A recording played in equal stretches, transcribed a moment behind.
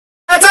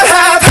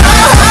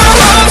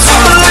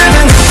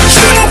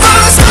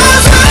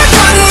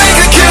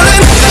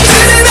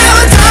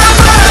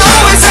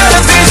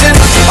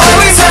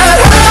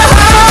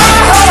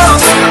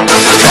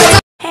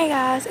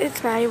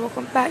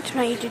back to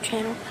my YouTube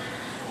channel.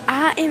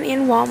 I am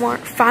in Walmart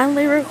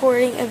finally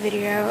recording a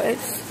video.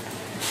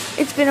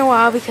 It's been a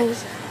while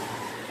because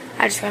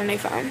I just got a new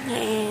phone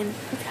and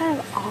it's kind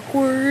of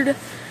awkward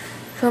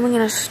filming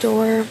in a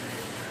store.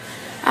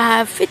 I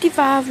have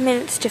 55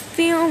 minutes to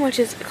film, which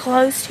is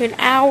close to an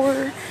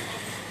hour.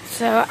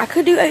 So I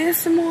could do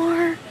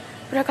ASMR,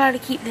 but I gotta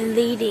keep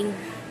deleting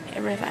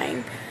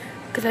everything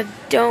because I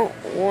don't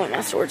want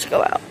my storage to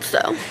go out.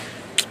 So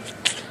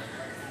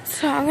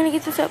I'm gonna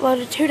get this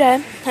uploaded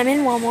today. I'm in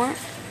Walmart.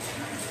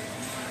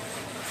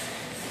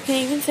 You can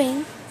even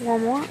see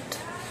Walmart.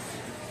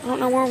 I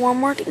don't know where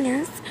Walmart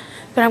is,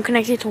 but I'm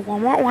connected to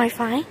Walmart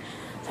Wi-Fi. So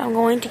I'm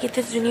going to get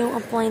this video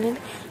uploaded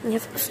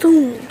as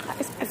soon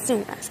as as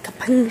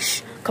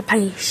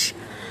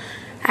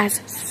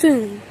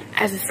soon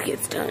as this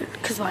gets done,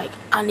 cause like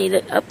I need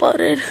it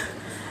uploaded.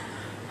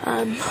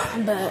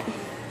 But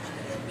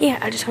yeah,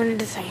 I just wanted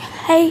to say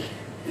hey.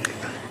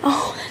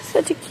 Oh, that's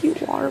such a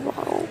cute water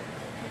bottle.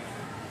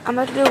 I'm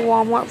about to do a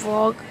Walmart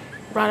vlog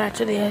right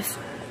after this.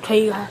 Tell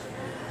you guys,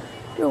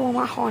 do a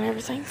Walmart haul and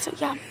everything. So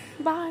yeah,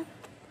 bye.